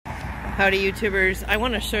Howdy YouTubers. I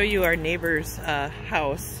want to show you our neighbor's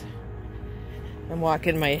house. I'm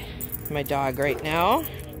walking my dog right now,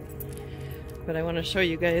 but I want to show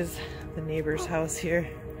you guys the neighbor's house here.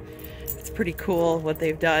 It's pretty cool what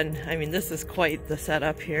they've done. I mean, this is quite the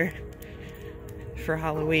setup here for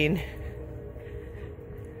Halloween.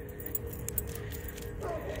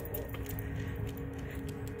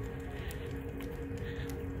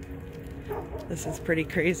 This is pretty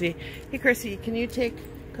crazy. Hey Chrissy, can you take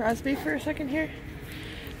Crosby for a second here?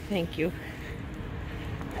 Thank you.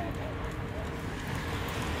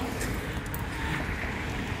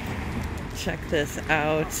 Check this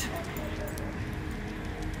out.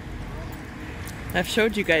 I've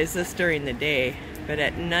showed you guys this during the day, but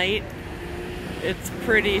at night it's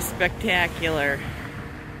pretty spectacular.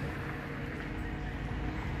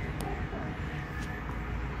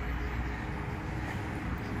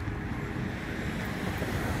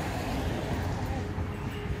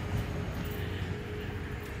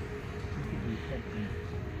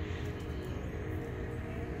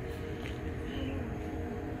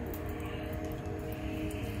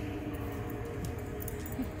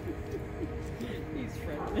 He's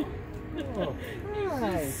friendly. Oh,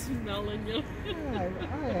 hi. He's smelling you. I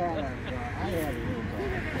had a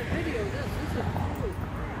Video this. This is cool.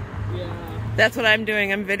 Yeah. That's what I'm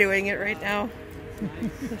doing. I'm videoing it right now.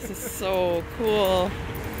 This is so cool.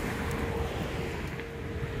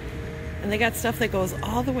 And they got stuff that goes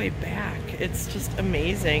all the way back. It's just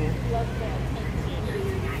amazing. Love that.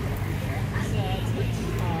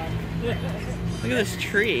 Look at this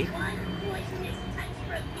tree.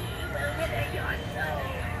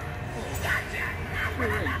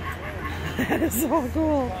 That is so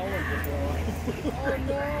cool.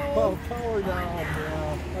 Oh, power down.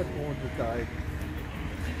 Yeah, that's going to die.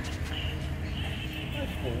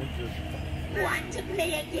 That's going to. Want to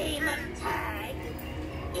play a game of tag?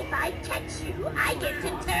 If I catch you, I get to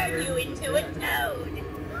turn you into a toad.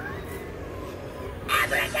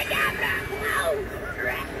 Abracadabra! Oh,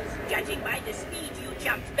 crap! Judging by the speed you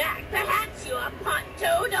jumped back, perhaps you're a pot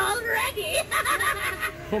toad already.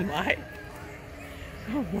 Oh my.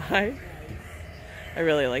 Oh my. I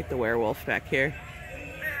really like the werewolf back here.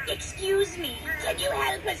 Excuse me, can you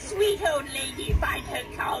help a sweet old lady find her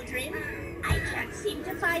cauldron? I can't seem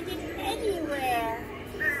to find it anywhere.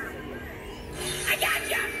 I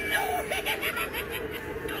gotcha!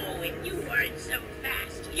 Oh, if you weren't so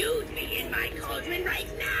fast, you'd be in my cauldron right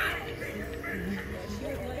now.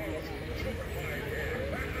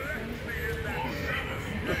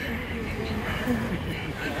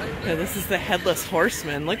 Yeah, this is the Headless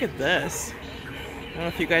Horseman. Look at this. I don't know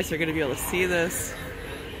if you guys are going to be able to see this.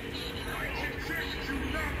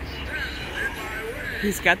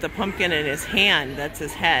 He's got the pumpkin in his hand. That's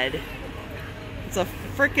his head. It's a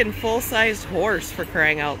freaking full-sized horse, for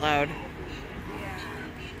crying out loud.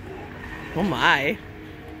 Oh my.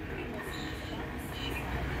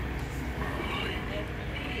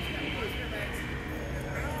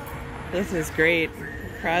 This is great.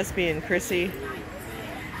 Crosby and Chrissy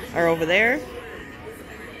are over there.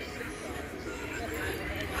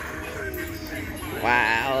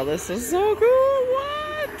 Wow, this is so cool.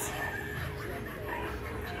 What?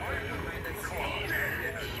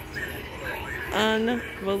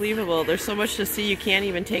 Unbelievable. There's so much to see, you can't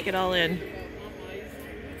even take it all in.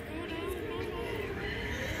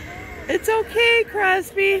 It's okay,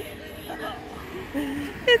 Crosby.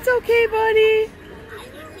 It's okay, buddy.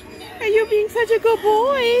 Are you being such a good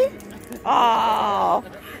boy? Oh.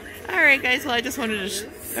 All right, guys. Well, I just wanted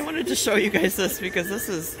to show you guys this because this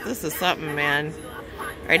is something, man.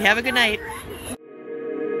 All right, have a good night.